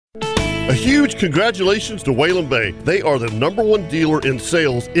A huge congratulations to Whalen Bay. They are the #1 dealer in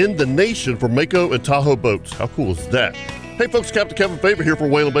sales in the nation for Mako and Tahoe boats. How cool is that? Hey folks, Captain Kevin Faber here for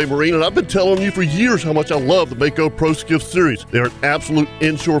Whalen Bay Marine, and I've been telling you for years how much I love the Mako Pro Skiff series. They're an absolute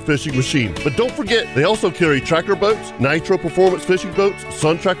inshore fishing machine. But don't forget, they also carry tracker boats, Nitro Performance fishing boats,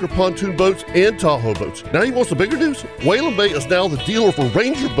 Sun Tracker pontoon boats, and Tahoe boats. Now you want some bigger news? Whalen Bay is now the dealer for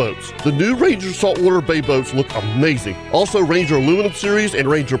Ranger boats. The new Ranger saltwater bay boats look amazing. Also Ranger aluminum series and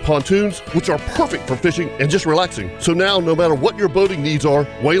Ranger pontoons, which are perfect for fishing and just relaxing. So now, no matter what your boating needs are,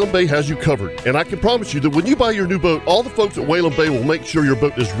 Whalen Bay has you covered. And I can promise you that when you buy your new boat, all the folks at Whalen Bay will make sure your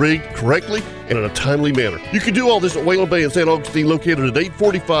boat is rigged correctly and in a timely manner. You can do all this at Whalen Bay in St. Augustine, located at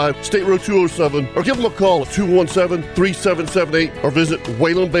 845 State Road 207, or give them a call at 217-3778, or visit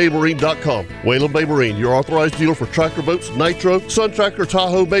WhalenBayMarine.com. Whalen Bay Marine, your authorized dealer for tracker boats, Nitro, Sun Tracker,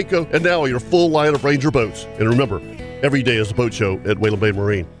 Tahoe, Mako, and now your full line of Ranger boats. And remember, every day is a boat show at Whalen Bay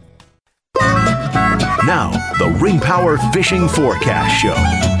Marine. Now, the Ring Power Fishing Forecast Show.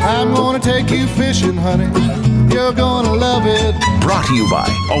 I'm gonna take you fishing, honey. You're gonna love it. Brought to you by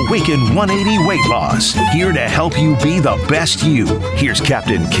Awaken 180 Weight Loss. Here to help you be the best you. Here's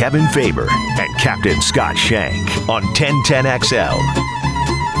Captain Kevin Faber and Captain Scott Shank on 1010XL.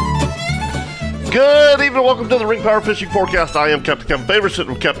 Good evening, welcome to the Ring Power Fishing Forecast. I am Captain Kevin Faber,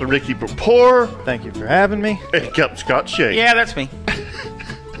 sitting with Captain Ricky Rapport. Thank you for having me. And Captain Scott Shank. Yeah, that's me.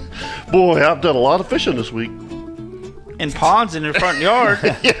 Boy, I've done a lot of fishing this week. In ponds in your front yard.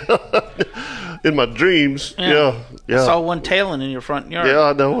 In my dreams. Yeah. I saw one tailing in your front yard. Yeah,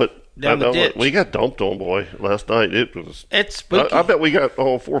 I know it. Down the ditch. We got dumped on, boy, last night. It's spooky. I bet we got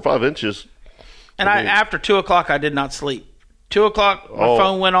 4 or 5 inches. And after 2 o'clock, I did not sleep. 2 o'clock, my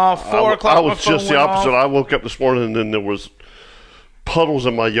phone went off. 4 o'clock, I my was phone just the went opposite. off. I woke up this morning and then there was puddles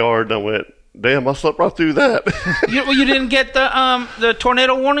in my yard, and I went, damn, I slept right through that. you didn't get the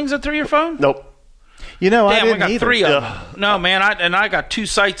tornado warnings through your phone? Nope. You know, Damn, I didn't we got either. 3 of them. No, man, I got 2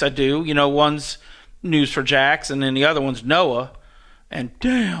 sites I do. You know, one's News for Jacks, and then the other one's NOAA. And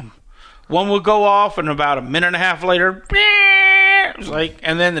damn, one would go off, and about a minute and a half later, it was like,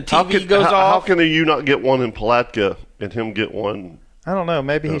 and then the TV goes off. How can you not get one in Palatka and him get one? I don't know.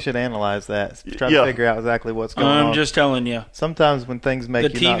 Maybe he should analyze that. Try to figure out exactly what's going on. I'm just telling you. Sometimes when things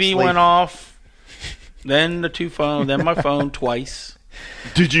make the you not TV sleep. went off, then then my phone twice.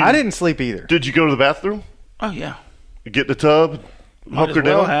 I didn't sleep either. Did you go to the bathroom? Oh, yeah. Get in the tub? Might as Hunker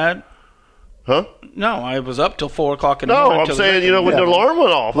well down? had. Huh? No, I was up till 4 o'clock in the morning. No, I'm saying, when the alarm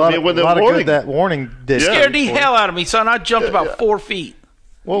went off. When the lot of warning. good that warning did. Scared the hell out of me, son. I jumped about 4 feet.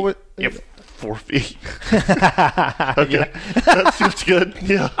 What was? 4 feet. Okay. That's good.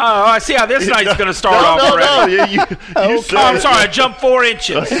 Yeah. Oh, I see how this night's going to start off already. No. You said I'm it. sorry, I jumped 4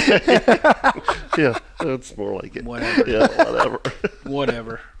 inches. Yeah, that's more like it. Whatever. Yeah, whatever.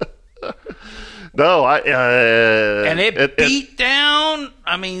 Whatever. No, and it beat down.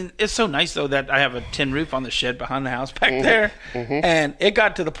 I mean, it's so nice, though, that I have a tin roof on the shed behind the house back there. Mm-hmm. And it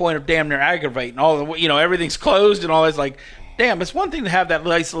got to the point of damn near aggravating. Everything's closed and all. It's like, damn, it's one thing to have that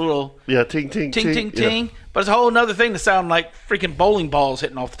nice little ting, ting, ting, ting, ting. Yeah. But it's a whole other thing to sound like freaking bowling balls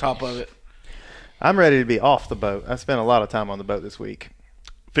hitting off the top of it. I'm ready to be off the boat. I spent a lot of time on the boat this week.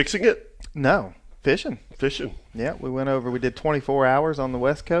 Fixing it? No, fishing. Fishing. Yeah, we did 24 hours on the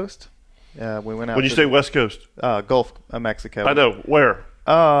West Coast. We went out. When you say West Coast? Gulf of Mexico. I know. Where?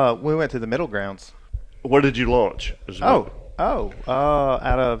 We went to the Middle Grounds. Where did you launch? Out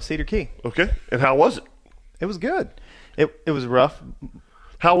of Cedar Key. Okay. And how was it? It was good. It was rough.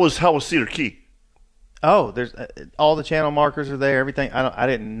 How was Cedar Key? Oh, there's all the channel markers are there. Everything. I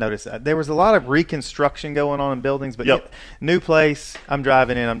didn't notice that. There was a lot of reconstruction going on in buildings, but new place. I'm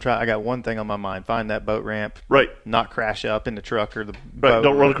driving in. I got one thing on my mind: find that boat ramp. Right. Not crash up in the truck or the right. boat.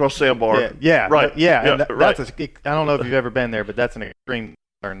 Don't run across sandbar. Yeah. Right. That's I don't know if you've ever been there, but that's an extreme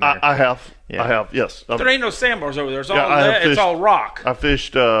concern there. I have. Yeah. I have. Yes. There ain't no sandbars over there. It's all rock. I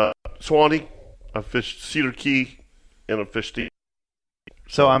fished Swanee. I fished Cedar Key, and I fished Steve.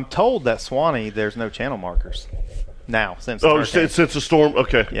 So I'm told that Swanee, there's no channel markers now since the hurricane. Since the storm.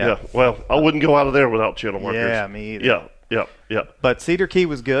 Okay, yeah. Well, I wouldn't go out of there without channel markers. Yeah, me either. Yeah. But Cedar Key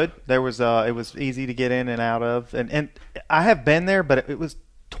was good. There was it was easy to get in and out of, and I have been there, but it was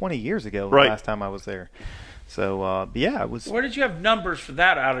 20 years ago the last time I was there. So it was. Where did you have numbers for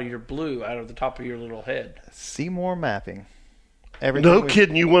that out of the top of your little head? Seymour Mapping. No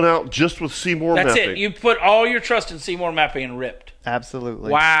kidding. You went out just with Seymour Mapping. That's it. You put all your trust in Seymour Mapping and ripped.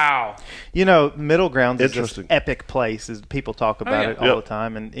 Absolutely. Wow. Middle Grounds is this epic place. As people talk about it all the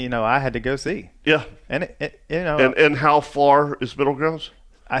time, and I had to go see. Yeah. And and how far is Middle Grounds?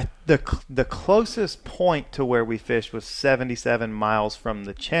 The closest point to where we fished was 77 miles from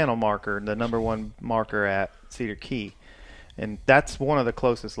the channel marker, the number one marker at Cedar Key, and that's one of the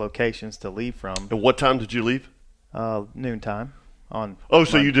closest locations to leave from. And what time did you leave? Noontime.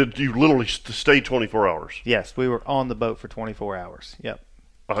 So you literally stayed 24 hours? Yes, we were on the boat for 24 hours. Yep.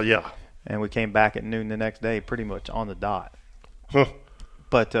 Yeah. And we came back at noon the next day, pretty much on the dot. Huh.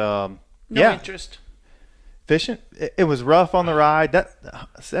 But no interest. Fishing, it was rough on the ride. That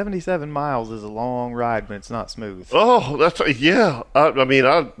 77 miles is a long ride when it's not smooth. Oh, yeah. I mean,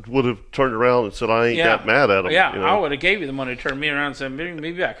 I would have turned around and said I ain't that mad at them. Yeah, I would have gave you the money to turn me around and said, bring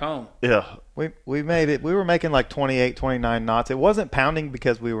me back home. Yeah. We made it. We were making like 28, 29 knots. It wasn't pounding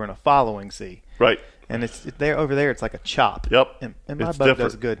because we were in a following sea. Right. And it's there over there. It's like a chop. Yep. And my boat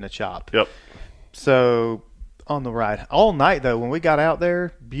does good in a chop. Yep. So on the ride all night though, when we got out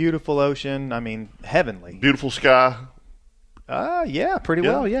there, beautiful ocean. I mean, heavenly. Beautiful sky. Yeah, pretty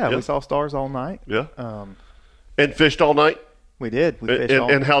well. Yeah, we saw stars all night. Yeah. And fished all night. We did. We fished all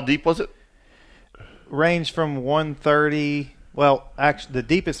night. And how deep was it? Ranged from 130. Well, actually, the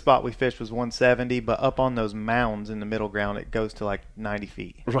deepest spot we fished was 170, but up on those mounds in the middle ground, it goes to like 90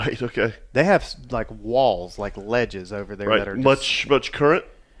 feet. Right. Okay. They have like walls, like ledges over there that are much current.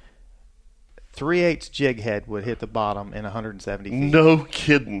 3/8 jig head would hit the bottom in 170 feet. No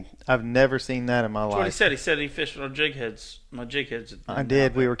kidding. I've never seen that in my life. That's what he said. He said he fished on jig heads. My jig heads. I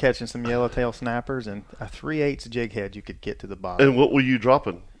did. We were catching some yellowtail snappers, and a 3/8 jig head you could get to the bottom. And what were you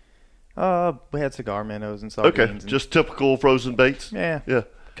dropping? We had cigar minnows and sardines. Okay, just typical frozen baits. Yeah.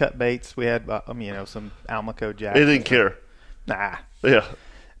 Cut baits. We had some Almaco jacks. They didn't care. Nah. Yeah.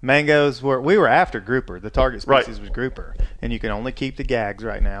 Mangoes we were after grouper. The target species was grouper, and you can only keep the gags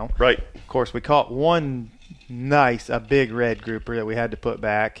right now. Right. Of course, we caught one a big red grouper that we had to put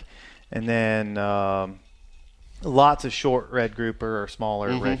back, and then lots of short red grouper or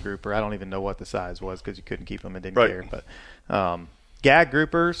smaller red grouper. I don't even know what the size was because you couldn't keep them and didn't care. But gag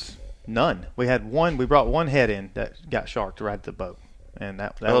groupers, none. We had one. We brought one head in that got sharked right at the boat, and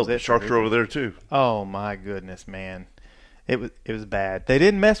that was it. Sharks are over there too. Oh my goodness, man. It was bad. They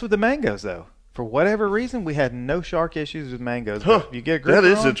didn't mess with the mangoes though. For whatever reason, we had no shark issues with mangoes. Huh. But you get a grouper that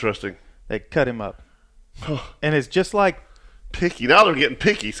is on, interesting. They cut him up, and it's just like picky. Now they're getting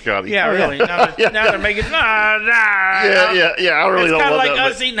picky, Scotty. Yeah, really. Now they're making Yeah. I really don't want that. It's kind of like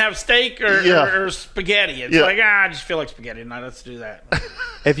us eating have steak or spaghetti. It's like I just feel like spaghetti. Now let's do that.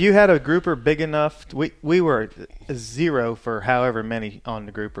 If you had a grouper big enough, we were 0 for however many on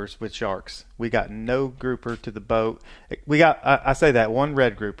the groupers with sharks. We got no grouper to the boat. We got I say that one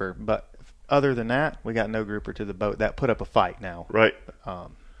red grouper, but other than that, we got no grouper to the boat. That put up a fight now. Right.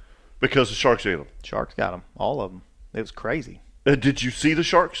 Because the sharks ate them. Sharks got them, all of them. It was crazy. Did you see the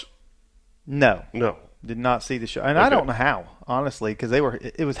sharks? No. Did not see the shark, and I don't know how, honestly, because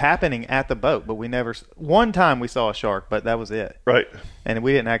it was happening at the boat, but we never. One time we saw a shark, but that was it. Right. And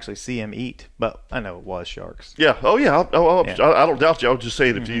we didn't actually see him eat, but I know it was sharks. Yeah. Oh yeah. I don't doubt you. I was just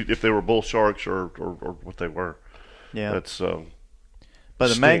saying if they were bull sharks or what they were. Yeah. That's.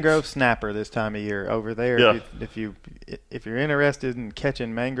 But the mangrove snapper this time of year over there, if you're interested in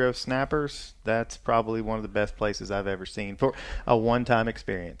catching mangrove snappers, that's probably one of the best places I've ever seen for a one-time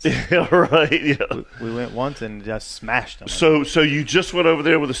experience. Yeah, right. Yeah, we went once and just smashed them. So you just went over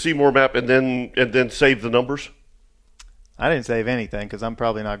there with a Seymour map and then saved the numbers? I didn't save anything because I'm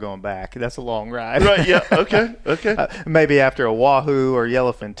probably not going back. That's a long ride. Right. Yeah. Okay. Maybe after a wahoo or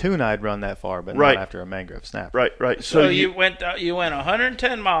yellowfin tuna, I'd run that far, but not after a mangrove snapper. Right. So you went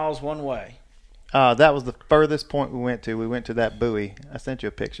 110 miles one way. That was the furthest point we went to. We went to that buoy. I sent you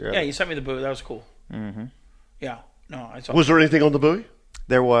a picture of it. Yeah, you sent me the buoy. That was cool. Mm-hmm. Yeah. No, I saw. Was there anything on the buoy?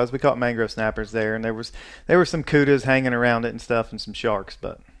 There was. We caught mangrove snappers there, and there were some kudas hanging around it and stuff, and some sharks,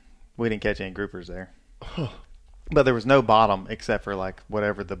 but we didn't catch any groupers there. Huh. But there was no bottom except for like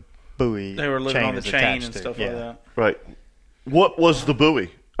whatever the buoy. They were living on the chain and to. stuff like that. Right. What was the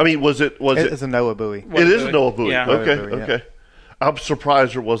buoy? I mean, was it? It's a NOAA buoy. It is a NOAA buoy. Yeah. Okay. I'm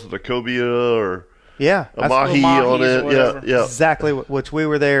surprised there wasn't a cobia or a mahi on it. Yeah. Exactly. Which we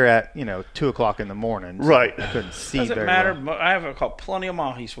were there at 2:00 in the morning. So right. I couldn't see. Doesn't matter. Well. I have caught plenty of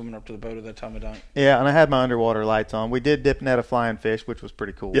mahi swimming up to the boat at that time of night. Yeah, and I had my underwater lights on. We did dip net a flying fish, which was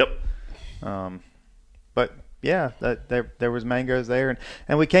pretty cool. Yep. But yeah, there was mangoes there,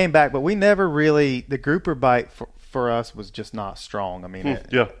 and we came back, but we never really, the grouper bite for us was just not strong. I mean,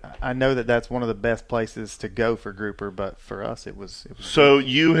 I know that's one of the best places to go for grouper, but for us it was. So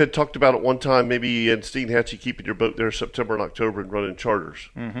you had talked about at one time maybe in Steinhatchee keeping your boat there September and October and running charters.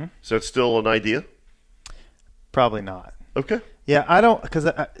 Mm-hmm. Is that still an idea? Probably not. Okay. Yeah, I don't, because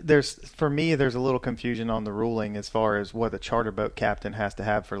there's a little confusion on the ruling as far as what a charter boat captain has to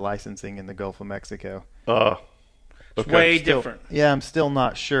have for licensing in the Gulf of Mexico. It's way different. Yeah, I'm still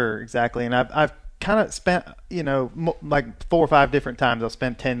not sure exactly, and I've kind of spent, like 4 or 5 different times. I'll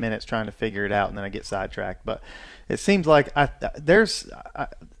spend 10 minutes trying to figure it out, and then I get sidetracked. But it seems like there's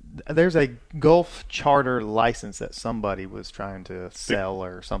a Gulf charter license that somebody was trying to sell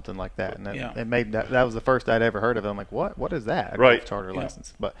or something like that, and that was the first I'd ever heard of it. I'm like, what is that? A Gulf charter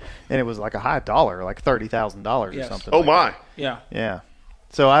license, and it was like a high dollar, like $30,000 or something. Oh like my! That. Yeah.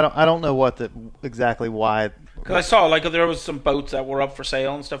 So I don't know exactly why. Because I saw like there was some boats that were up for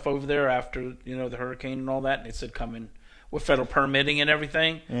sale and stuff over there after the hurricane and all that, and it said come in with federal permitting and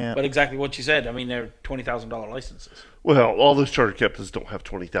everything. Yeah. But exactly what you said. I mean, they're $20,000 licenses. Well, all those charter captains don't have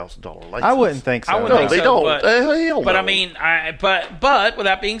 $20,000 licenses. I wouldn't think so. They don't. But I mean, but with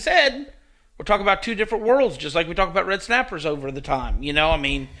that being said, we're talking about two different worlds, just like we talk about red snappers over the time. I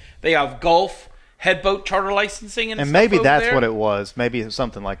mean, they have Gulf head boat charter licensing and maybe that's there. What it was. Maybe it's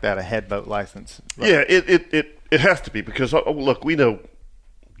something like that, a head boat license. Yeah, it has to be because look, we know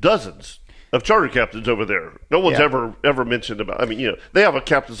dozens of charter captains over there. No one's ever mentioned about. I mean, they have a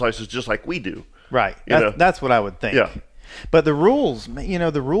captain's license just like we do. Right. That's what I would think. Yeah. But the rules,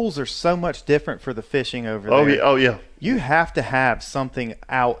 the rules are so much different for the fishing over there. Oh yeah. You have to have something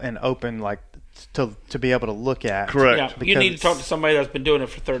out and open, like to be able to look at. Correct. Yeah, you need to talk to somebody that's been doing it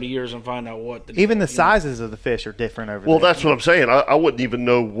for 30 years and find out what. Even the sizes of the fish are different over there. Well, that's what I'm saying. I wouldn't even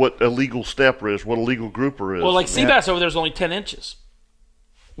know what a legal snapper is, what a legal grouper is. Well, like sea bass over there is only 10 inches.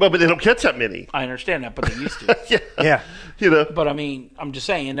 Well, but they don't catch that many. I understand that, but they used to. Yeah. But I mean, I'm just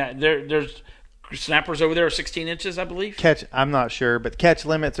saying that there's snappers over there are 16 inches, I believe. I'm not sure, but catch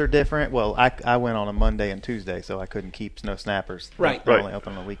limits are different. Well, I went on a Monday and Tuesday, so I couldn't keep no snappers. Right. They're only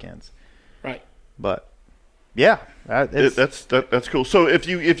open on the weekends. Right. But yeah, that's cool. So if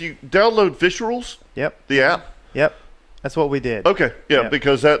you download Fish Rules, the app, that's what we did. Okay,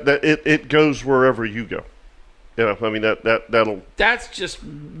 because that it goes wherever you go. I mean that'll. That's just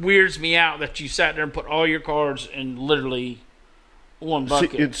weirds me out that you sat there and put all your cards in literally one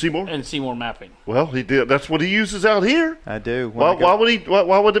bucket in Seymour and Seymour mapping. Well, he did. That's what he uses out here. I do. Why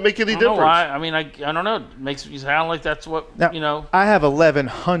would it make any difference? I mean, I don't know. It makes me sound like that's what now, I have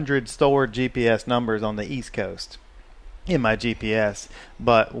 1,100 stored GPS numbers on the East Coast in my GPS,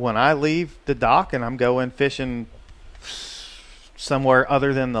 but when I leave the dock and I'm going fishing somewhere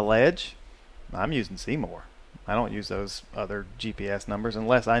other than the ledge, I'm using Seymour. I don't use those other GPS numbers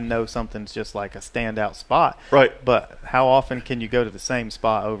unless I know something's just like a standout spot. Right. But how often can you go to the same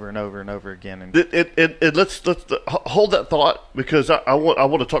spot over and over and over again? And let's hold that thought because I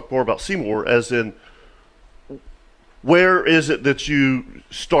want to talk more about Seymour, as in where is it that you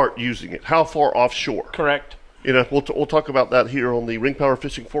start using it? How far offshore? Correct. We'll talk about that here on the Ring Power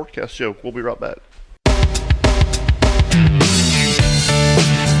Fishing Forecast Show. We'll be right back.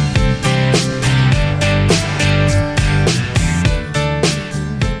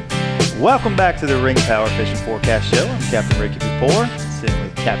 Welcome back to the Ring Power Fishing Forecast Show. I'm Captain Ricky Dupour, sitting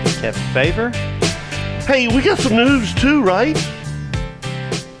with Captain Kevin Favor. Hey, we got some news too, right?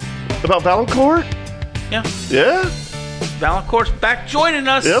 About Valancourt? Yeah. Yeah? Valancourt's back joining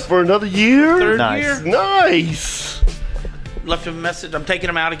us. Yeah, for another year. Third year. Nice. Left him a message. I'm taking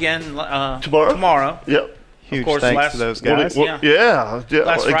him out again tomorrow. Yep. Huge thanks to those guys. Yeah.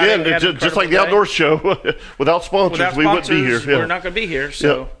 Again, just like the outdoor show, without sponsors, we wouldn't be here. Yeah. We're not going to be here.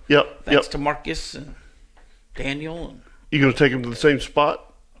 So yep. Thanks to Marcus and Daniel. You going to take him to the same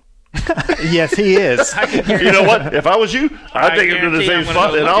spot? Yes, he is. You know what? If I was you, I'd take him to the same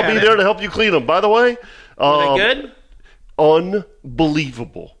spot, and I'll be there to help you clean them. By the way, are they good?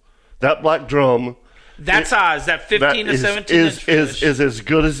 Unbelievable. That black drum. That size, that 15 to 17 inch fish is as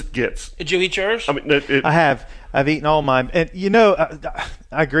good as it gets. Did you eat yours? I mean, I have. I've eaten all mine. And, I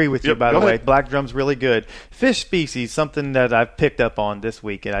agree with you, by the way. Black drum's really good. Fish species, something that I've picked up on this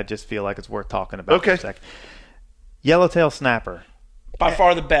week, and I just feel like it's worth talking about for a second. Yellowtail snapper. By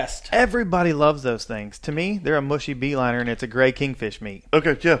far the best. Everybody loves those things. To me, they're a mushy beeliner, and it's a gray kingfish meat.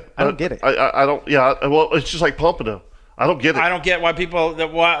 Okay, yeah. I don't get it. I don't, well, it's just like pompano. I don't get it. I don't get why people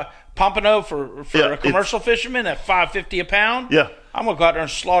pompano for a commercial fisherman at $5.50 a pound. Yeah, I'm gonna go out there and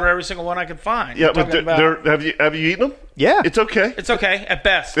slaughter every single one I can find. Yeah, but have you eaten them? Yeah, it's okay. It's okay at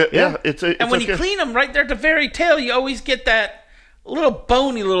best. Yeah, and when you clean them right there at the very tail, you always get that little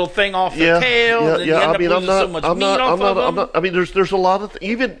bony little thing off the tail. And you end up losing so much meat off of them. I mean, there's a lot of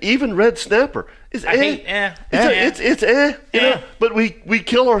even red snapper is It's you know, but we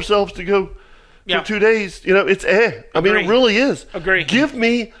kill ourselves to go. For 2 days, it's I mean, it really is. Agree. Give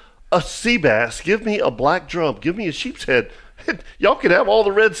me a sea bass, give me a black drum, give me a sheep's head. Y'all can have all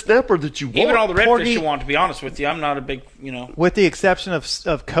the red snapper that you want. Even all the redfish you want, to be honest with you. I'm not a big, With the exception of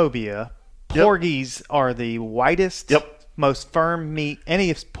cobia, porgies are the whitest, most firm meat,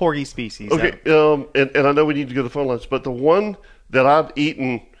 any porgy species. Okay, and I know we need to go to the phone lines, but the one that I've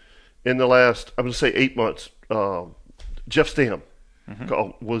eaten in the last, I'm going to say 8 months, Jeff Stam,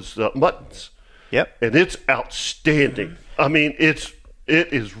 was muttons. Yep. And it's outstanding. I mean, it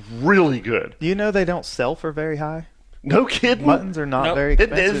is really good. Do you know they don't sell for very high? No kidding. Muttons are not very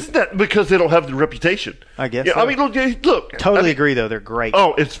expensive. Isn't that because they don't have the reputation? I guess. Yeah, so. I mean, look. Totally agree, though. They're great.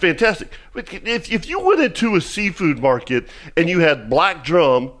 Oh, it's fantastic. But if you went into a seafood market and you had black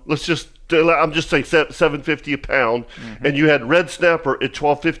drum, I'm just saying $7.50 a pound, and you had red snapper at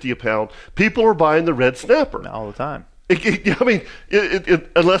 $12.50 a pound, people are buying the red snapper all the time. I mean,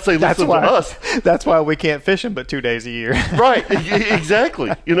 unless they listen to us. That's why we can't fish them but 2 days a year. Right, exactly.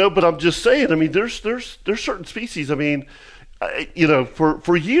 But I'm just saying, I mean, there's certain species, I mean,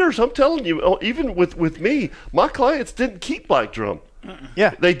 for years, I'm telling you, even with me, my clients didn't keep black drum.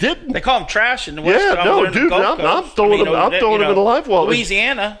 Yeah, they didn't. They call them trash in the West Coast. Yeah, no, dude, I'm throwing them. I'm throwing them in the live well.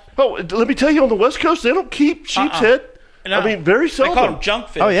 Louisiana. Oh, let me tell you, on the West Coast, they don't keep sheep's head. No. I mean, very seldom. They call them junk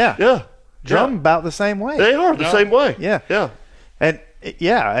fish. Oh yeah, yeah. Drum about the same way. They are the same way. Yeah, yeah,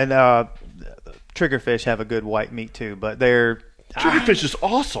 and triggerfish have a good white meat too, but triggerfish is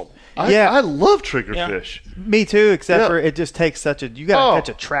awesome. I love triggerfish. Me too, except for it just takes you got to catch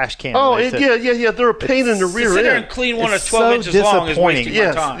a trash can. Yeah. They're a pain in the rear end. Sit there and clean one that's 12 inches long is wasting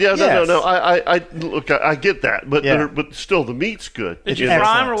my time. Yeah, no. I get that, but still, the meat's good. Did you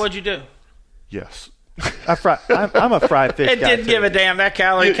fry them or what'd you do? Yes. I'm a fried fish guy. It didn't give a damn. That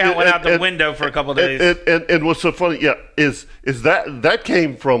calorie count went out the window for a couple of days. And what's so funny, is that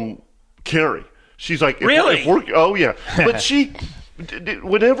came from Carrie. She's like, really? Oh yeah, but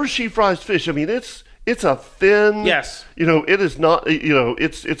whenever she fries fish, I mean, it's a thin. Yes. It is not.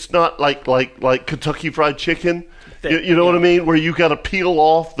 It's not like Kentucky Fried Chicken. You know what I mean? Where you got to peel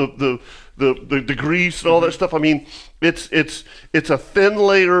off the grease and all that stuff. I mean, it's a thin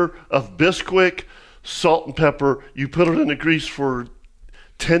layer of Bisquick, salt and pepper. You put it in the grease for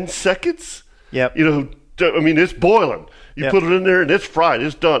 10 seconds. Yep. I mean, it's boiling. You put it in there and it's fried.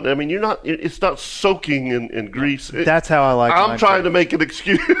 It's done. I mean, it's not soaking in grease. That's how I like it. I'm trying to make an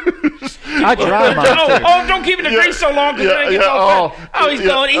excuse. I dry mine. Don't keep it in grease so long because then it gets all fat. He's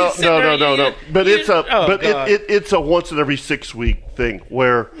going. He's sitting there. No. But it's a once in every 6 week thing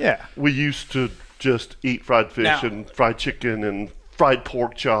where we used to just eat fried fish and fried chicken and fried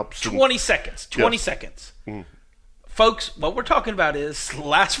pork chops. 20 seconds. 20 seconds. Mm. Folks, what we're talking about is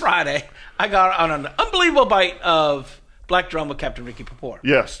last Friday, I got on an unbelievable bite of black drum with Captain Ricky Papore.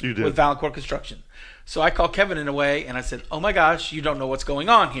 Yes, you did. With Valancourt Construction. So I called Kevin in a way, and I said, oh my gosh, you don't know what's going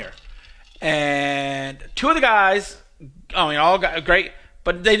on here. And two of the guys, all got great,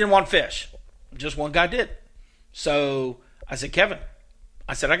 but they didn't want fish. Just one guy did. So I said, Kevin,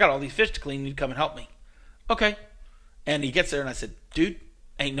 I got all these fish to clean. You need to come and help me. Okay. And he gets there, and I said, dude,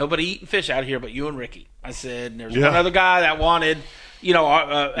 ain't nobody eating fish out here but you and Ricky. I said, there's one other guy that wanted,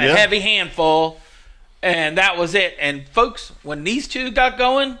 a heavy handful, and that was it. And folks, when these two got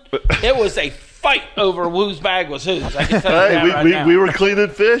going, it was a fight over whose bag was whose. I can tell you that right now. We were cleaning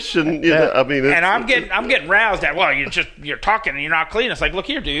fish, and I'm getting roused at you're talking and you're not cleaning. It's like, look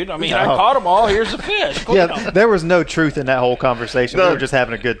here, dude. I mean, I caught them all. Here's the fish. There was no truth in that whole conversation. We were just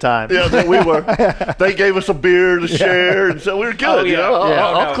having a good time. Yeah, we were. They gave us a beer to share, and so we were good.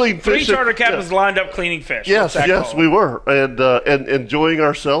 I'll clean fish. 3 charter captains lined up cleaning fish. Yes, we were, and enjoying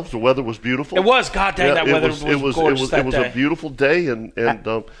ourselves. The weather was beautiful. It was. God dang, that weather was gorgeous. It was a beautiful day, and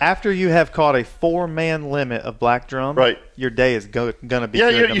after you have caught a 4-man limit of black drum, right? Your day is going to be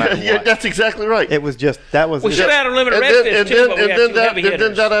good no matter what. That's exactly right. It was just that was. We should have had a limit of redfish too, but we had two heavy hitters. And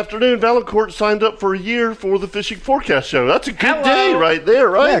then that afternoon, Valancourt signed up for a year for the Fishing Forecast Show. That's a good day right there,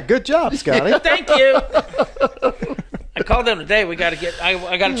 right? Yeah, good job, Scotty. Thank you. I called them today. We got to get.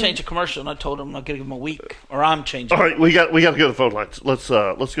 I got to change a commercial, and I told them I'm going to give them a week, or I'm changing. All right, we got to go to the phone lines. Let's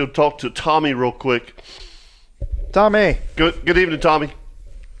go talk to Tommy real quick. Tommy, good evening, Tommy.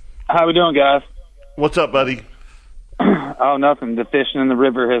 How we doing, guys? What's up, buddy? Oh, nothing. The fishing in the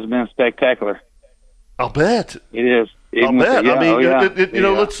river has been spectacular. I'll bet. It is. I'll bet.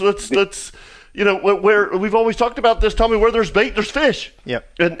 Let's. Where we've always talked about this, Tommy. Where there's bait, there's fish.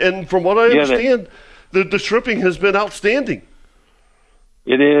 Yep. And from what I understand, the shrimping has been outstanding.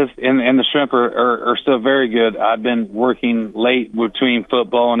 It is, and the shrimp are still very good. I've been working late between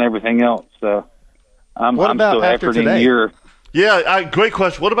football and everything else, so I'm still efforting here. Yeah, great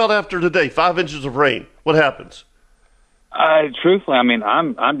question. What about after today? 5 inches of rain. What happens? Truthfully, I mean,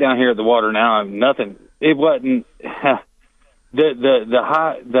 I'm down here at the water now. Nothing. It wasn't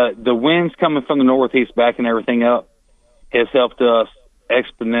the winds coming from the northeast backing everything up has helped us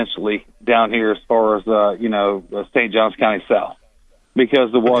exponentially down here as far as St. Johns County South,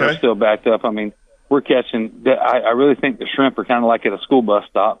 because the water's still backed up. I mean, we're catching. I really think the shrimp are kind of like at a school bus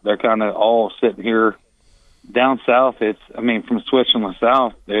stop. They're kind of all sitting here down south. From Switzerland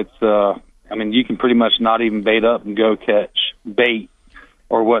south, you can pretty much not even bait up and go catch bait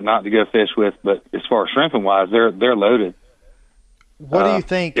or whatnot to go fish with. But as far as shrimping wise, they're loaded. What do you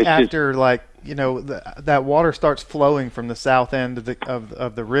think after that water starts flowing from the south end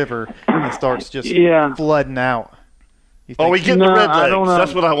of the river and starts just flooding out? Are we getting the red legs?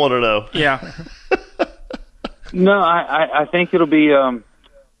 That's what I want to know. Yeah. No, I think it'll be.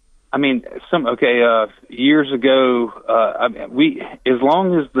 Years ago, as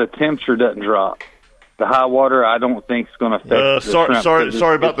long as the temperature doesn't drop, the high water I don't think is going to affect.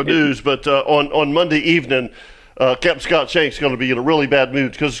 Sorry about the news, but on Monday evening, Captain Scott Shank's going to be in a really bad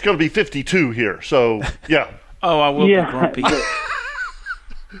mood because it's going to be 52 here. So yeah. Oh, I will be grumpy.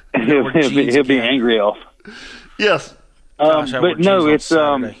 he'll be angry off. Yes. But no, it's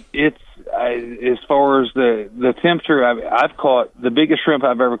as far as the temperature, I've caught the biggest shrimp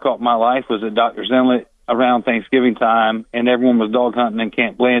I've ever caught in my life was at Doctor's Inlet around Thanksgiving time, and everyone was dog hunting in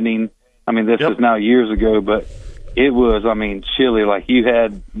Camp Blanding. I mean, this is now years ago, but it was, chilly. Like you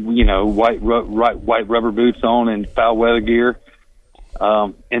had, white rubber boots on and foul weather gear.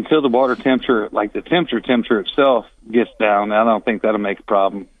 Until the water temperature, like the temperature itself gets down, I don't think that'll make a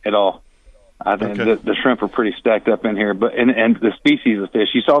problem at all. I think the shrimp are pretty stacked up in here, but and the species of fish.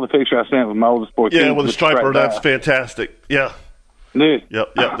 You saw the picture I sent with my oldest boy. Yeah, with the striper, that's fantastic. Yeah, dude.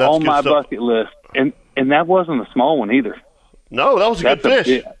 Yep, that's on my stuff. bucket list, and that wasn't a small one either. No, that was a good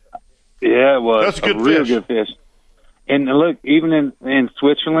fish. Yeah, it was. That's a good real fish. Good fish. And look, even in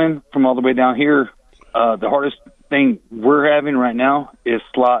Switzerland, from all the way down here, the hardest thing we're having right now is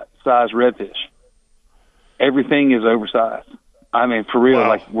slot-size redfish. Everything is oversized. I mean, for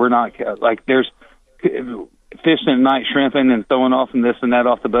real, we're not, there's fishing at night, shrimping and throwing off and this and that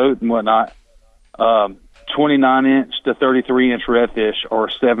off the boat and whatnot. 29-inch to 33-inch redfish or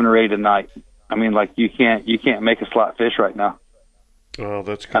 7 or 8 a night. I mean, you can't make a slot fish right now. Oh,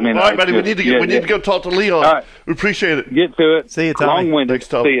 that's good. All right, buddy, we need to go talk to Leon. All right. We appreciate it. Get to it. See you, Tommy. Long-winded. Next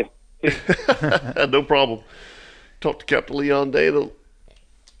time. See you. No problem. Talk to Captain Leon Dana.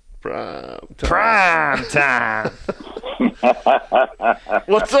 Prime time.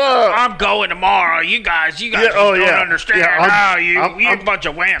 What's up? I'm going tomorrow. You guys don't understand. Yeah, you a bunch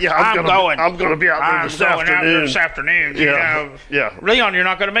of wimps. Yeah, I'm going. I'm going to be out there this afternoon. Out there this afternoon. Yeah. Leon, you're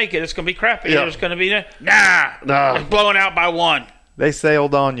not going to make it. It's going to be crappy. Yeah. It's going to be nah. It's blowing out by 1. They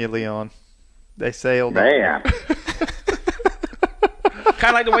sailed on you, Leon. They sailed on you. Kind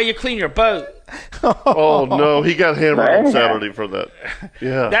of like the way you clean your boat. Oh, no. He got hammered on Saturday for that.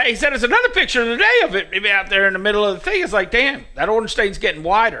 Yeah. He said it's another picture of the day of it maybe out there in the middle of the thing. It's like, damn, that orange stain's getting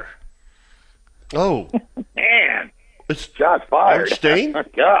wider. Oh. Man. It's shots fired. Orange stain?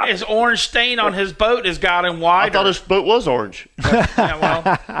 His orange stain on his boat has got him wider. I thought his boat was orange.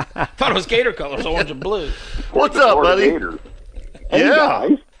 I thought it was gator colors, orange and blue. What's up, buddy? Gators. Hey, yeah.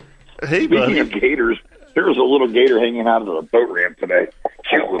 Guys. Hey, Speaking buddy. of gators, there was a little gator hanging out of the boat ramp today.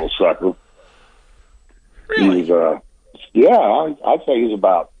 Cute little sucker. Really? He was, I'd say he was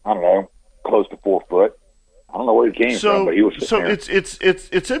about, I don't know, close to 4 foot. I don't know where he came from, but he was sitting there.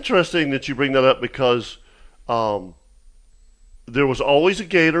 It's interesting that you bring that up because there was always a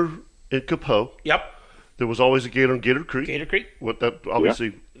gator in Copeaux. Yep. There was always a gator in Gator Creek. Gator Creek. What that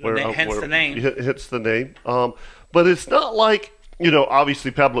obviously Hence the name. Hence the name. But it's not like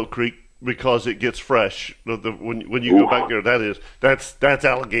obviously Pablo Creek because it gets fresh. When you go back there, that's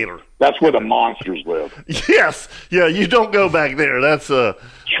alligator. That's where the monsters live. Yes. Yeah. You don't go back there. That's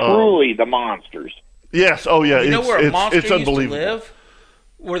truly the monsters. Yes. Oh yeah. You know where a monster it's used to unbelievable. live?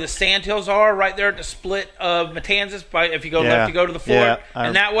 Where the sandhills are, right there at the split of Matanzas. If you go left, you go to the fort,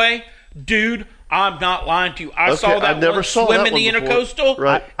 and that way, dude. I'm not lying to you. I saw that one swim in the intercoastal.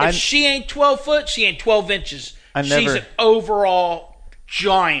 Right. If she ain't 12 foot, she ain't 12 inches. She's an overall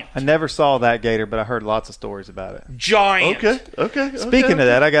giant. I never saw that gator, but I heard lots of stories about it. Giant. Okay. Speaking of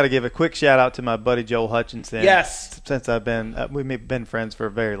that, I got to give a quick shout out to my buddy Joel Hutchinson. Yes. Since we've been friends for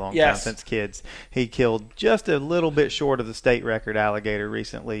a very long time, since kids. He killed just a little bit short of the state record alligator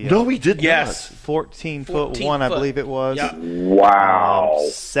recently. No, he did not. 14-foot one, I believe it was. Yep. Wow.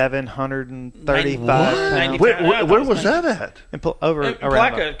 735 pounds. Where was that at? Over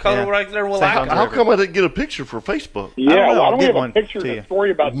around Palaca, color right there. How come I didn't get a picture for Facebook? Yeah, I don't know. why I'll don't we get have one a picture to you. a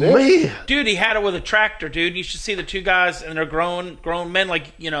story about this? Man. Dude, he had it with a tractor, dude. You should see the two guys, and they're grown men,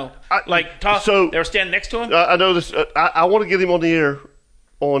 like, you know, so they were standing next to him. I know this. I want to get him on the air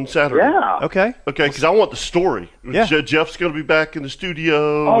on Saturday. Yeah. Okay. Okay, because I want the story. Yeah. Jeff's going to be back in the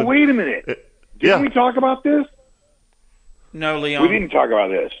studio. Oh, wait a minute. Didn't we talk about this? No, Leon. We didn't talk about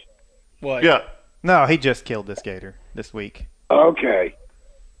this. What? Yeah. No, he just killed this gator this week. Okay.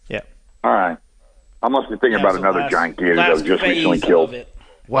 Yeah. All right. I must be thinking about another giant gator that was just recently killed.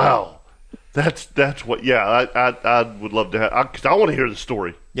 Wow. That's what. Yeah, I would love to have, because I want to hear the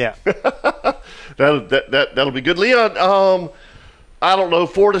story. Yeah. That'll be good, Leon. I don't know,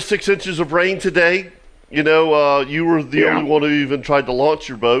 4 to 6 inches of rain today. You know, you were the only one who even tried to launch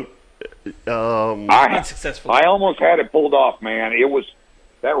your boat. Unsuccessful. I almost had it pulled off, man. It was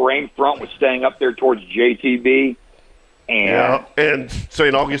that rain front was staying up there towards JTB, and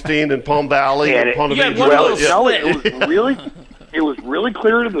St. Augustine and Palm Valley and Ponte Vedra. It was really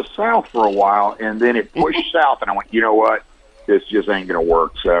clear to the south for a while, and then it pushed south, and I went, you know what, this just ain't going to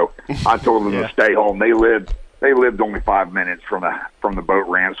work. So I told them to stay home. They lived only 5 minutes from the boat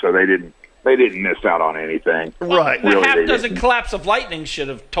ramp, so they didn't miss out on anything. Right. The half-dozen collapse of lightning should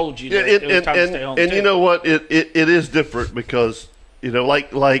have told you that it was time to stay home. And you know what? It is different because, you know,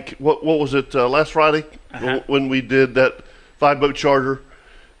 like what was it last Friday when we did that 5-boat charter,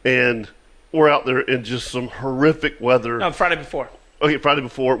 and we're out there in just some horrific weather. No, Friday before. Okay, Friday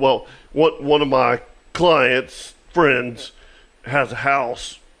before. Well, one of my clients' friends has a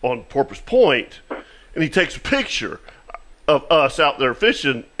house on Porpoise Point, and he takes a picture of us out there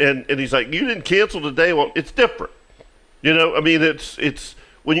fishing, and he's like, "You didn't cancel today." Well, it's different. You know, I mean, it's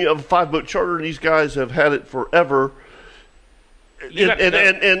when you have a 5-boat charter, and these guys have had it forever,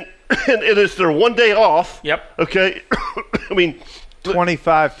 and it's their one day off. Yep. Okay. I mean,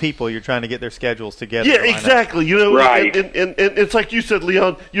 25 people you're trying to get their schedules together. Yeah, exactly. You know, right. And it's like you said,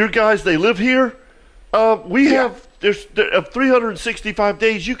 Leon, your guys, they live here. Have there's 365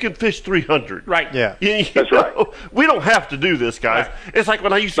 days, you can fish 300. Right. Yeah. That's right. We don't have to do this, guys. Right. It's like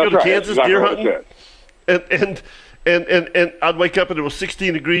when I used to go to Kansas deer hunting, and I'd wake up and it was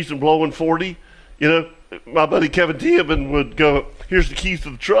 16 degrees and blowing 40. You know, my buddy Kevin Tiemann would go, "Here's the keys to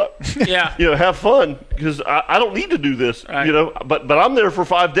the truck. Yeah. You know, have fun, because I don't need to do this. Right. You know, but I'm there for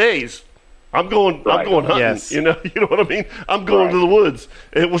 5 days. I'm going hunting. Yes. You know what I mean? I'm going to the woods.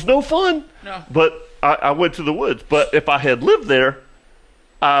 It was no fun. No. But I went to the woods. But if I had lived there,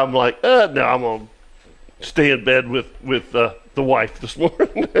 I'm like, no, I'm gonna stay in bed with the wife this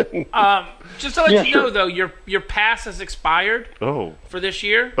morning. Just to let you know, though, your pass has expired. For this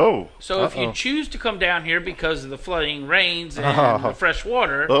year. So if you choose to come down here because of the flooding, rains, and the fresh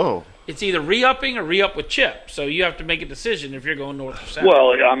water, it's either re-upping or re-up with Chip. So you have to make a decision if you're going north or south.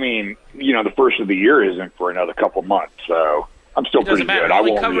 Well, I mean, you know, the first of the year isn't for another couple months, so I'm still pretty good. It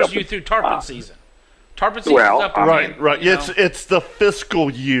only covers you through tarpon season. Tarpon season's up. Right. It's the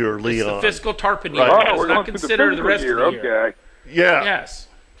fiscal year, Leon. It's the fiscal tarpon year. Right. It's not considered the rest of the year. Okay. Yeah. Yes.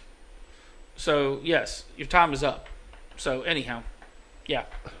 So, yes, your time is up. So, anyhow, yeah.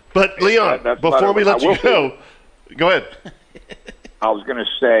 But, Leon, before we let you go ahead. I was going to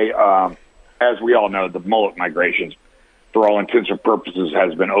say, as we all know, the mullet migrations, for all intents and purposes,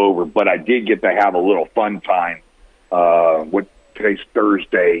 has been over. But I did get to have a little fun time. Today's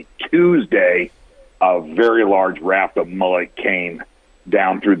Thursday. Tuesday, a very large raft of mullet came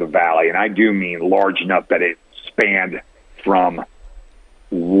down through the valley. And I do mean large enough that it spanned from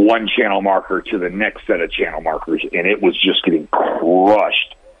one channel marker to the next set of channel markers. And it was just getting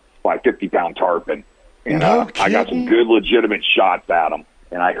crushed by 50-pound tarpon. And I got some good legitimate shots at him.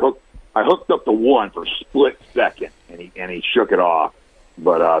 And I hooked up the one for a split second, and he shook it off.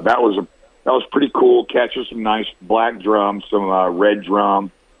 But that was pretty cool. Catching some nice black drum, some red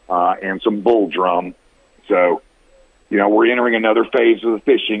drum, and some bull drum. So, you know, we're entering another phase of the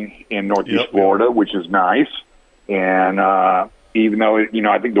fishing in Northeast Florida, which is nice. And even though, you know,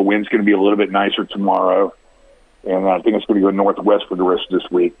 I think the wind's going to be a little bit nicer tomorrow, and I think it's going to go northwest for the rest of this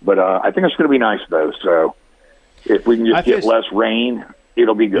week. But I think it's going to be nice, though. So if we can just get less rain,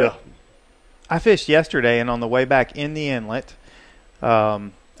 it'll be good. Yeah. I fished yesterday, and on the way back in the inlet,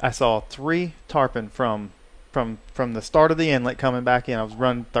 I saw 3 tarpon from the start of the inlet coming back in. I was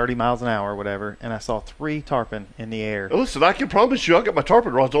running 30 miles an hour or whatever, and I saw 3 tarpon in the air. Listen, I can promise you I got my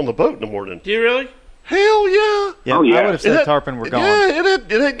tarpon rods on the boat in the morning. Do you really? Hell yeah. Yeah, I would have said tarpon were gone. Yeah,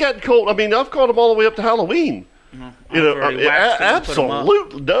 it had gotten cold. I mean, I've caught them all the way up to Halloween. You know,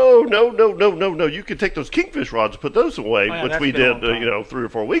 absolutely. No. You can take those kingfish rods and put those away, which we did, 3 or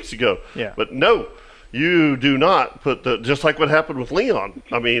 4 weeks ago. Yeah. But no, you do not put just like what happened with Leon.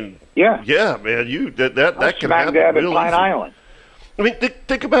 I mean, yeah, man, that can happen at real Pine easy. Island. I mean,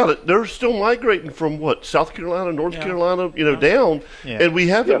 think about it. They're still migrating from South Carolina, North Carolina, down, and we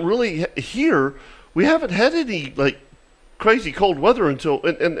haven't really here. We haven't had any crazy cold weather until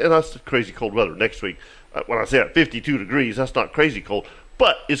and I said crazy cold weather next week. When I say at 52 degrees, that's not crazy cold,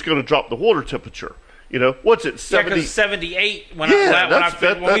 but it's going to drop the water temperature. What's it? 70? 78 when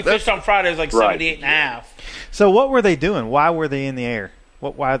we fished on Friday, it was like 78 and a half. So what were they doing? Why were they in the air?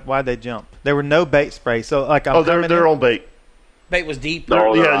 Why'd they jump? There were no bait spray. So they're on bait. Bait was deep.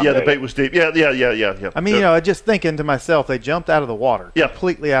 The bait was deep. Yeah. I mean, just thinking to myself, they jumped out of the water.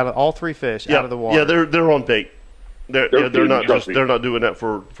 Completely out of all three fish out of the water. Yeah, they're on bait. They're not doing that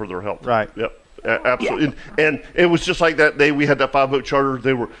for their health. Right. Yep. Absolutely. Yeah. And it was just like that day we had that 5-boat charter.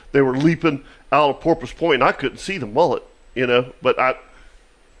 They were leaping out of Porpoise Point, and I couldn't see the mullet, but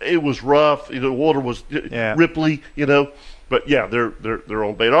it was rough. The water was ripply, But yeah, they're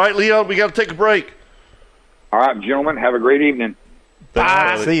on bait. All right, Leon, we got to take a break. All right, gentlemen, have a great evening.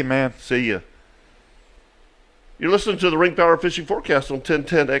 Bye. See you, man. See you. You're listening to the Ring Power Fishing Forecast on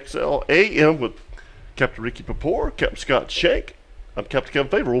 1010 XL AM with Captain Ricky Papore, Captain Scott Shank. I'm Captain Kevin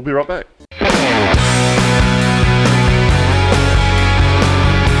Favor. We'll be right back.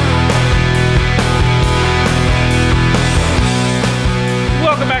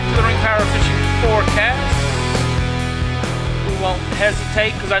 Welcome back to the Ring Power Fishing Forecast. We won't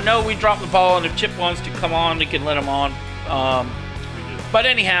hesitate because I know we dropped the ball, and if Chip wants to come on, we can let him on. But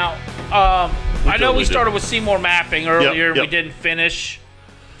anyhow, I know we started with Seymour mapping earlier. Yep. We didn't finish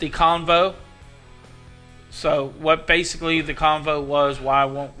the convo. So what basically the convo was, why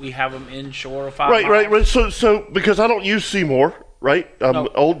won't we have them inshore of 5 miles? Right. So because I don't use Seymour, right? I'm an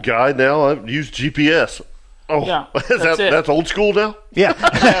old guy now. I use GPS. Oh, yeah, that's old school now? Yeah.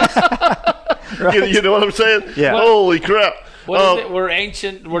 Right. You know what I'm saying? Yeah. Holy crap. What is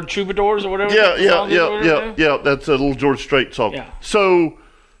it? We're troubadours or whatever? Yeah. That's a little George Strait song. Yeah. So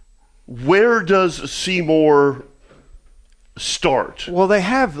where does Seymour start? Well, they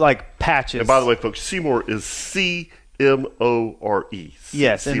have patches. And by the way, folks, Seymour is CMORE.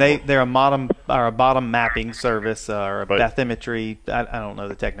 Yes, and they're a bottom mapping service or a bathymetry. I don't know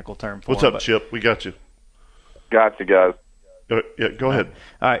the technical term for it. What's up, Chip? We got you. Got you, guys. Yeah, go ahead.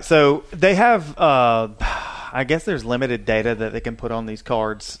 All right, so they have, I guess there's limited data that they can put on these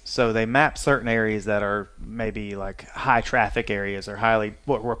cards. So they map certain areas that are maybe high traffic areas or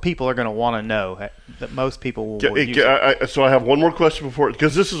where people are going to want to know that most people will use it. So I have one more question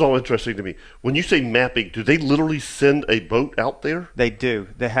because this is all interesting to me. When you say mapping, do they literally send a boat out there? They do.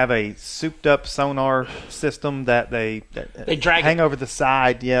 They have a souped up sonar system that they drag hang over the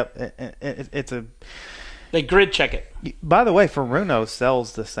side. Yep, They grid check it. By the way, Furuno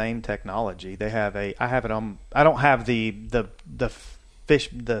sells the same technology. They have I have it on. I don't have the fish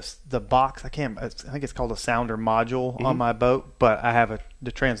the box. I think it's called a sounder module on my boat, but I have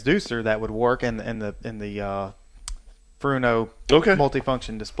the transducer that would work in the Furuno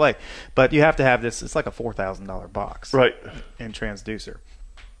multifunction display. But you have to have this. It's like a $4,000 box, right? In transducer.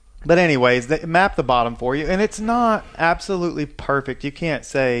 But anyways, they map the bottom for you, and it's not absolutely perfect. You can't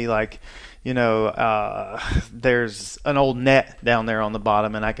say there's an old net down there on the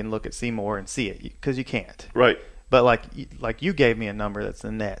bottom, and I can look at Seymour and see it, because you can't. Right. But like you gave me a number that's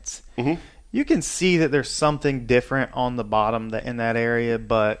the nets. Mm-hmm. You can see that there's something different on the bottom in that area,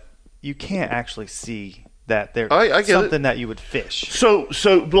 but you can't actually see that there's something that you would fish. So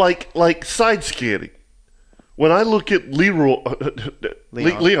like side scanning. When I look at Leon's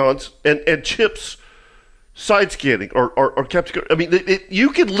and Chip's side scanning or Captain, I mean, you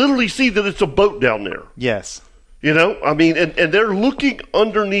can literally see that it's a boat down there. Yes. I mean, and they're looking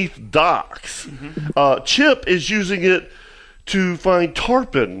underneath docks. Mm-hmm. Chip is using it to find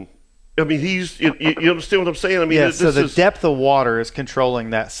tarpon. I mean, you understand what I'm saying? I mean, so the depth of water is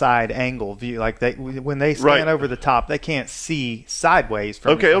controlling that side angle view. When they scan over the top, they can't see sideways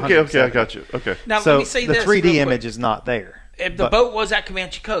from. Okay, I got you. Okay. Now so let me say the this 3D image is not there. If the boat was at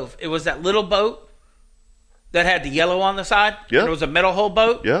Comanche Cove, it was that little boat that had the yellow on the side. Yeah. It was a metal hull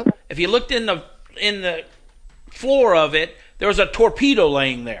boat. Yeah. If you looked in the floor of it, there was a torpedo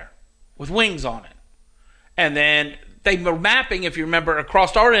laying there with wings on it, and then they were mapping, if you remember,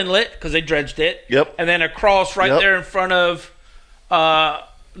 across our inlet because they dredged it. Yep. And then across there in front of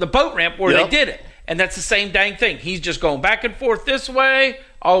the boat ramp where they did it, and that's the same dang thing. He's just going back and forth this way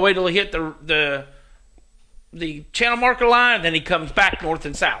all the way till he hit the channel marker line, and then he comes back north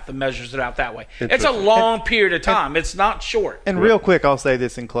and south and measures it out that way. It's a long period of time. It's not short. And real quick, I'll say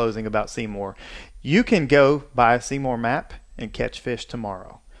this in closing about Seymour. You can go buy a Seymour map and catch fish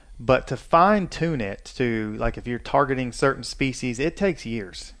tomorrow. But to fine tune it to, like, if you're targeting certain species, it takes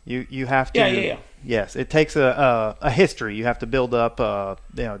years. You have to. Yeah. Yes, it takes a history. You have to build up.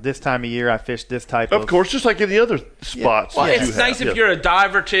 This time of year I fish this type of. Of course, just like any other spots. Well, it's nice if you're a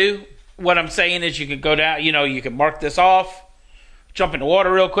diver too. What I'm saying is, you can go down. You can mark this off, jump in the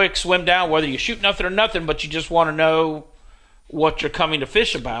water real quick, swim down. Whether you shoot nothing or nothing, but you just want to know what you're coming to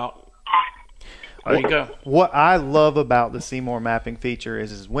fish about. There you go. What I love about the Seymour mapping feature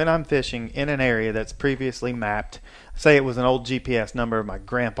is when I'm fishing in an area that's previously mapped, say it was an old GPS number of my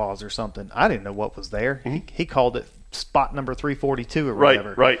grandpa's or something, I didn't know what was there. Mm-hmm. He called it spot number 342 or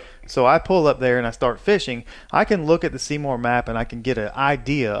whatever. Right. So I pull up there and I start fishing. I can look at the Seymour map and I can get an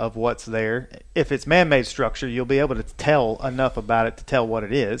idea of what's there. If it's man-made structure, you'll be able to tell enough about it to tell what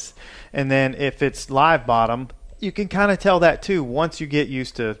it is. And then if it's live bottom, you can kind of tell that too once you get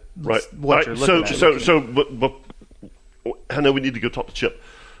used to what you're looking at. But I know we need to go talk to Chip.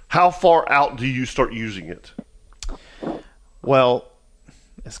 How far out do you start using it? Well,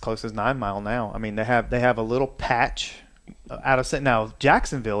 as close as 9 Mile now. I mean, they have a little patch out of now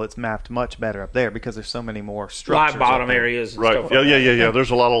Jacksonville. It's mapped much better up there because there's so many more structures. Live bottom areas. And right. Stuff like Yeah. There's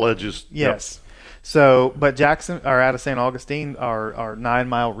a lot of ledges. Yes. Yep. So, but Jackson, or out of St. Augustine, our 9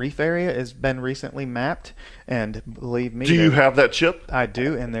 Mile reef area has been recently mapped, and believe me, do you have that, Chip? I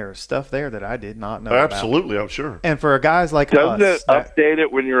do, and there is stuff there that I did not know. Absolutely, about. I'm sure. And for guys like doesn't it update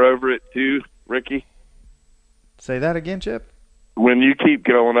it when you're over it too, Ricky? Say that again, Chip. When you keep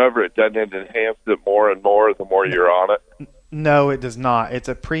going over it, doesn't it enhance it more and more the more you're on it? No, it does not. It's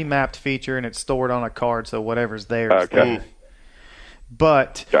a pre-mapped feature, and it's stored on a card, so whatever's there is there.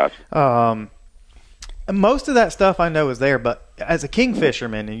 But gotcha. Most of that stuff I know is there, but as a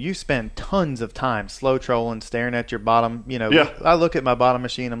kingfisherman, and you spend tons of time slow trolling, staring at your bottom, I look at my bottom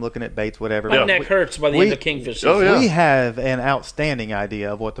machine, I'm looking at baits, whatever. My neck hurts by the end of kingfish. We have an outstanding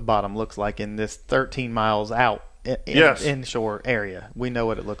idea of what the bottom looks like in this 13 miles out inshore area. We know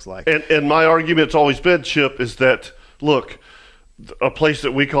what it looks like. And my argument's always been, Chip, is that, look, a place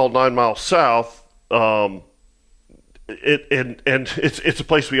that we call 9 Mile South, it's a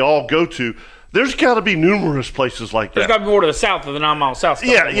place we all go to. There's got to be numerous places like that. There's got to be more to the south of the 9 Mile South.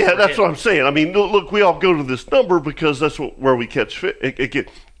 Yeah, that's what I'm saying. I mean, look, we all go to this number because that's where we catch fish.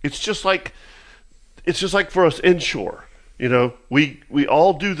 It's just like for us inshore. We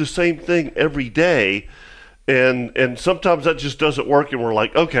all do the same thing every day, and sometimes that just doesn't work, and we're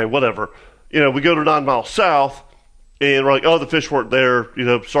like, okay, whatever. We go to 9 Mile South, and we're like, oh, the fish weren't there.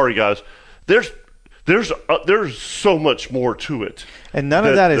 Sorry guys. There's so much more to it, and none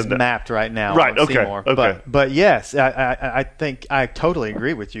of that is mapped right now. Right? On Okay. Seymour. Okay. But yes, I think I totally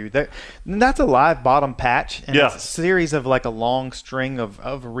agree with you. That's a live bottom patch, and it's a series of like a long string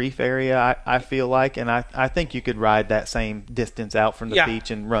of reef area. I feel like, and I think you could ride that same distance out from the beach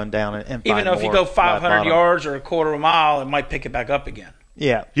and run down and find even though if you go 500 yards or a quarter of a mile, it might pick it back up again.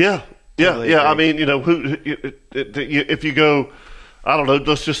 Yeah. Totally agree. I mean, if you go, I don't know,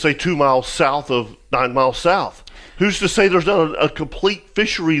 let's just say 2 miles south of 9 Mile South. Who's to say there's not a complete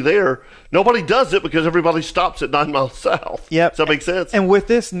fishery there? Nobody does it because everybody stops at 9 Mile South. Yep. Does that make sense? And with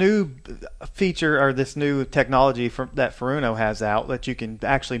this new feature or this new technology that Furuno has out, that you can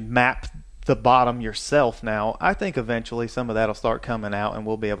actually map the bottom yourself now, I think eventually some of that will start coming out, and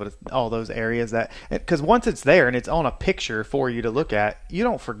we'll be able to all those areas because once it's there and it's on a picture for you to look at, you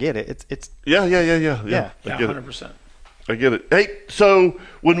don't forget it. It's yeah. Yeah, 100%. I get it. Hey, so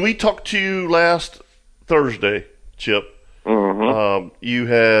when we talked to you last Thursday, Chip, you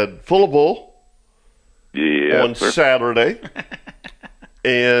had Full of Bull on Saturday,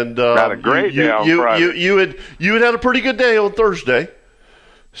 and had a great day on Friday. You had a pretty good day on Thursday.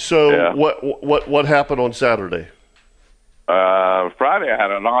 So what happened on Saturday? Friday I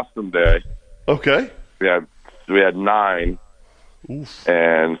had an awesome day. Okay. We had 9, Oof.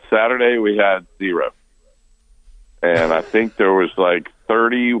 And Saturday we had 0. And I think there was like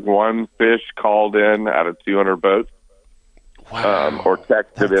 31 fish called in out of 200 boats. Wow. Or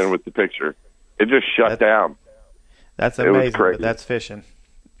texted in with the picture. It just shut down. That's amazing, but that's fishing.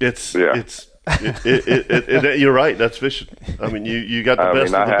 You're right. That's fishing. I mean, you got the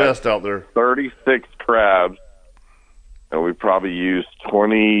best of the best out there. 36 crabs, and we probably used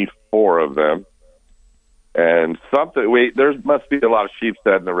 24 of them. And there must be a lot of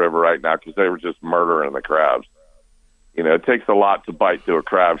sheepshead in the river right now because they were just murdering the crabs. It takes a lot to bite through a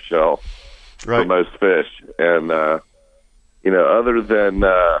crab shell for most fish. And, other than,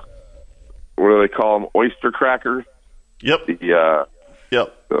 what do they call them? Oyster crackers? Yep. The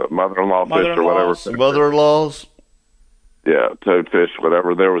mother-in-law fish or whatever. Mother-in-laws. Yeah, toadfish,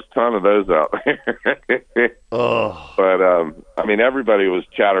 whatever. There was a ton of those out there. Oh. But, I mean, everybody was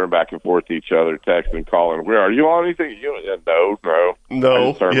chattering back and forth to each other, texting, calling. Where are you on anything? No. I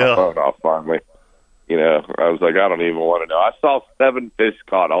just turned my phone off finally. You know, I was like, I don't even want to know. I saw 7 fish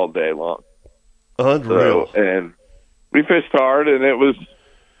caught all day long. Unreal. So, and we fished hard, and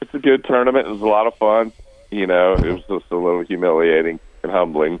it's a good tournament. It was a lot of fun. You know, it was just a little humiliating and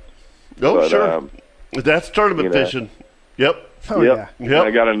humbling. Oh, but, sure. That's tournament fishing. Yep. Oh, yep. yeah. Yep.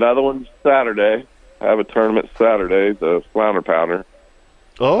 I got another one Saturday. I have a tournament Saturday, the Flounder Pounder.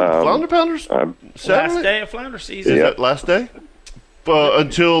 Oh, Flounder Pounders? Saturday? Last day of flounder season. Is that last day?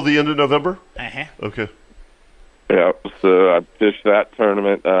 Until the end of November? Uh-huh. Okay. Yeah, so I fished that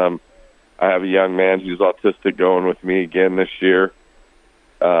tournament. I have a young man who's autistic going with me again this year.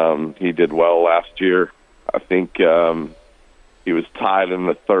 He did well last year. I think he was tied in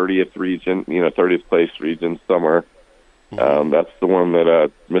the 30th region, 30th place region somewhere. That's the one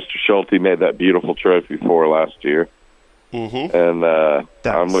that Mr. Schulte made that beautiful trophy for last year. Mm-hmm. And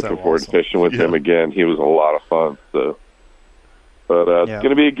I'm looking forward to fishing with him again. He was a lot of fun. So, but it's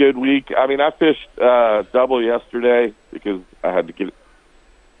going to be a good week. I mean, I fished double yesterday because I had to get,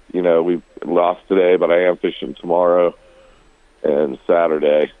 we lost today, but I am fishing tomorrow and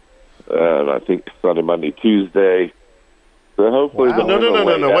Saturday. And I think Sunday, Monday, Tuesday. So hopefully No.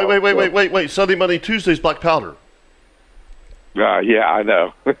 Wait. Sunday, Monday, Tuesday's Black Powder. Yeah, I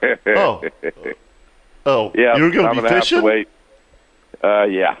know. Oh, yeah. You're going to be fishing? Have to wait.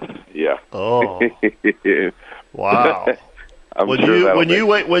 Yeah. Oh, wow. When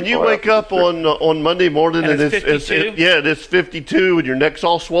you wake up on Monday morning and it's 52 and your neck's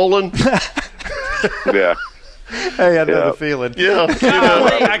all swollen. Yeah. Hey, I know the feeling. Yeah.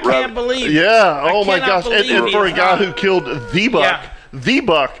 I can't believe. Yeah. Oh my gosh. And for a guy who killed the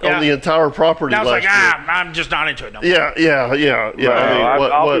buck on the entire property last year. I'm just not into it no more. Yeah.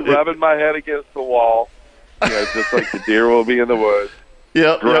 I'll be rubbing my head against the wall, just like the deer will be in the woods.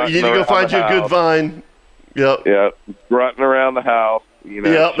 Yep. You need to go find you a good vine. Yep. Grunting around the house.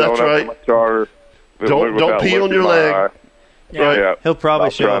 Yep, that's right. Don't pee on your leg. Yeah. Right. He'll probably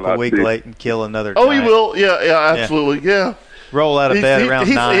show up a week late and kill another giant. Oh, he will. Yeah, absolutely. Yeah. Roll out of bed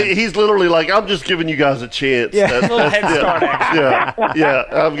around 9. He's literally like, I'm just giving you guys a chance. Yeah. A little head start action. Yeah,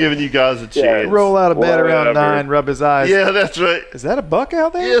 I'm giving you guys a chance. Roll out of bed around 9, rub his eyes. Yeah, that's right. Is that a buck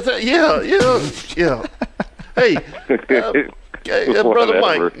out there? Yeah. Hey, Brother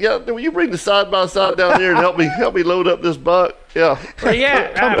Mike, will you bring the side-by-side down here and help me load up this buck? Yeah.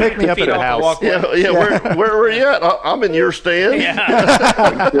 Come pick me up at the house. Yeah. Where are you at? I'm in your stand.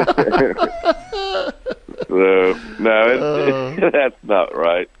 Yeah. No, that's not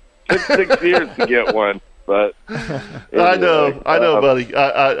right. It took 6 years to get one, but anyway, I know, buddy.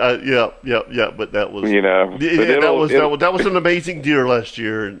 But that was that was an amazing deer last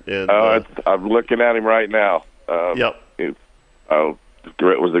year. And I'm looking at him right now. It was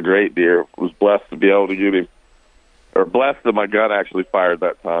a great deer. Was blessed to be able to get him, or blessed that my gun actually fired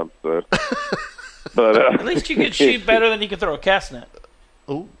that time. So, but at least you could shoot better than you could throw a cast net.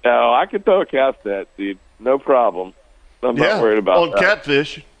 Oh no, I could throw a cast net, dude. No problem. I'm not worried about on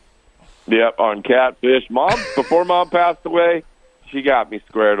catfish. Yep, on catfish. Before Mom passed away, she got me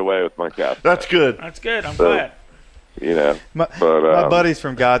squared away with my cast. That's good. That's good. I'm glad. My buddies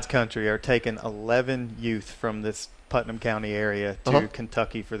from God's Country are taking 11 youth from this Putnam County area to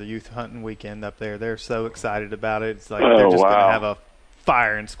Kentucky for the youth hunting weekend up there. They're so excited about it. It's like they're just going to have a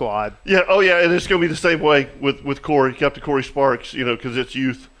firing squad. Yeah. Oh, yeah. And it's going to be the same way with Corey, Captain Corey Sparks. Because it's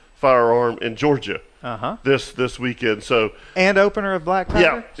youth firearm in Georgia. This weekend. So and opener of Black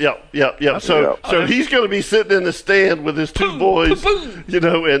Powder. Yeah. So he's going to be sitting in the stand with his two boys,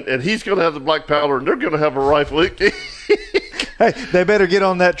 and he's going to have the Black Powder, and they're going to have a rifle. Hey, they better get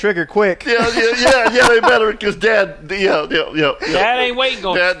on that trigger quick. Yeah, they better, because Dad, Dad ain't waiting.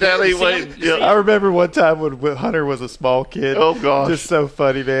 Dad ain't waiting. Yeah. I remember one time when Hunter was a small kid. Oh, gosh. Just so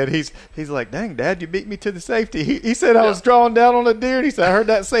funny, man. He's like, dang, Dad, you beat me to the safety. He said I was drawing down on a deer, and he said, I heard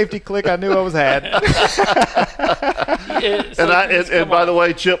that safety click. I knew I was had. And by the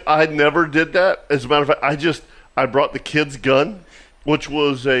way, Chip, I never did that. As a matter of fact, I brought the kid's gun, which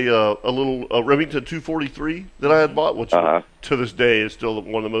was a little Remington 243 that I had bought, which to this day is still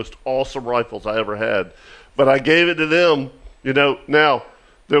one of the most awesome rifles I ever had. But I gave it to them. Now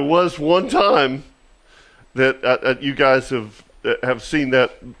there was one time that you guys have seen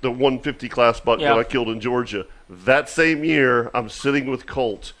the 150 class buck that I killed in Georgia. That same year, I'm sitting with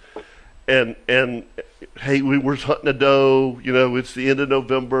Colt, and hey, we were hunting a doe. It's the end of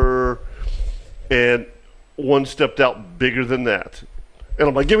November, and one stepped out bigger than that. And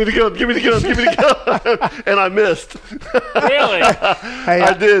I'm like, give me the gun, give me the gun, give me the gun. And I missed. Really? Hey,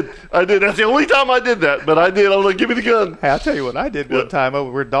 I did. That's the only time I did that, but I did. I was like, give me the gun. Hey, I'll tell you what I did one time. We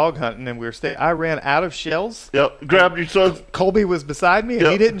were dog hunting, and I ran out of shells. Yep. Grabbed your son. Colby was beside me, and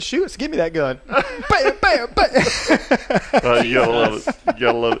he didn't shoot. So give me that gun. Bam, bam, bam. You gotta love it. You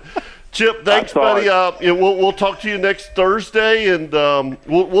gotta love it. Chip, thanks, buddy. We'll talk to you next Thursday, and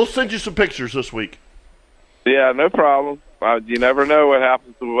we'll send you some pictures this week. Yeah, no problem. You never know what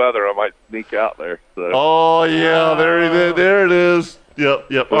happens to the weather. I might sneak out there. So. Oh, yeah, there it is.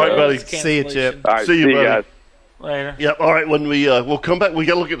 Yep. All right, buddy. See you, Chip. All right, see you, buddy. guys. Later. Yep. All right, when we'll come back, we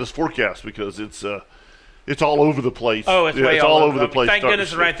got to look at this forecast because it's all over the place. Oh, it's way all over the place. Thank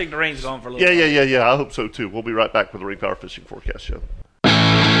goodness I think the rain's going for a little while. Yeah. I hope so, too. We'll be right back with the Ring Power Fishing Forecast Show.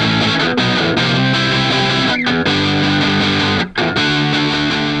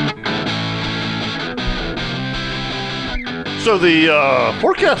 So the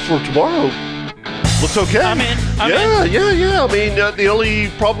forecast for tomorrow looks okay. I'm in. Yeah. I mean, the only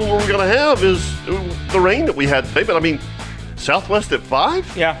problem we're going to have is the rain that we had today. But I mean, southwest at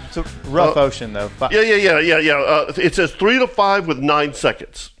 5. Yeah, it's a rough ocean though. Yeah. It says 3 to 5 with 9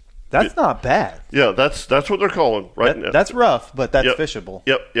 seconds. That's not bad. Yeah, that's what they're calling now. That's rough, but that's fishable.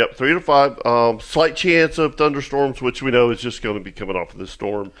 Yep. 3 to 5. Slight chance of thunderstorms, which we know is just going to be coming off of this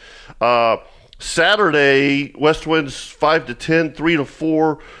storm. Saturday, west winds 5 to 10, 3 to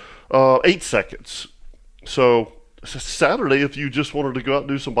 4, 8 seconds. So Saturday, if you just wanted to go out and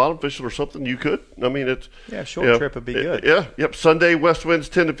do some bottom fishing or something, you could. I mean, short trip would be good. Yep. Sunday, west winds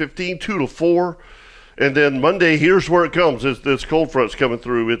 10 to 15, 2 to 4. And then Monday, here's where it comes. This cold front's coming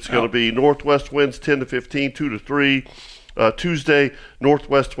through. It's going to be northwest winds 10 to 15, 2 to 3. Tuesday,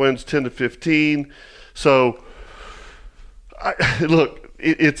 northwest winds 10 to 15. So, look,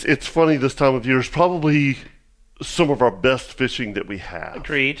 it's funny this time of year. It's probably some of our best fishing that we have.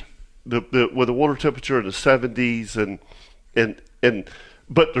 Agreed. With the water temperature in the 70s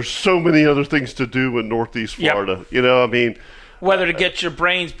but there's so many other things to do in Northeast Florida. Yep. You know, I mean, whether to get your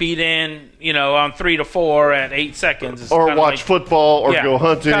brains beat in, on 3 to 4 at 8 seconds, or watch football, or go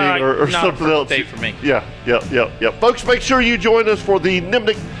hunting, or something else. Day for me. Yeah. Folks, make sure you join us for the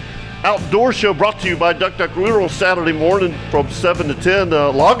Nimnik Outdoor Show, brought to you by Duck Duck Rooter on Saturday morning from 7 to 10.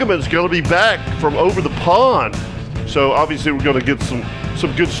 Loggeman's going to be back from over the pond, so obviously we're going to get some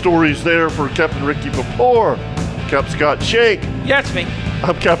good stories there for Captain Ricky Papour, Captain Scott Shank. Yeah, it's me.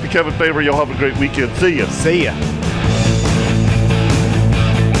 I'm Captain Kevin Faber. Y'all have a great weekend. See ya.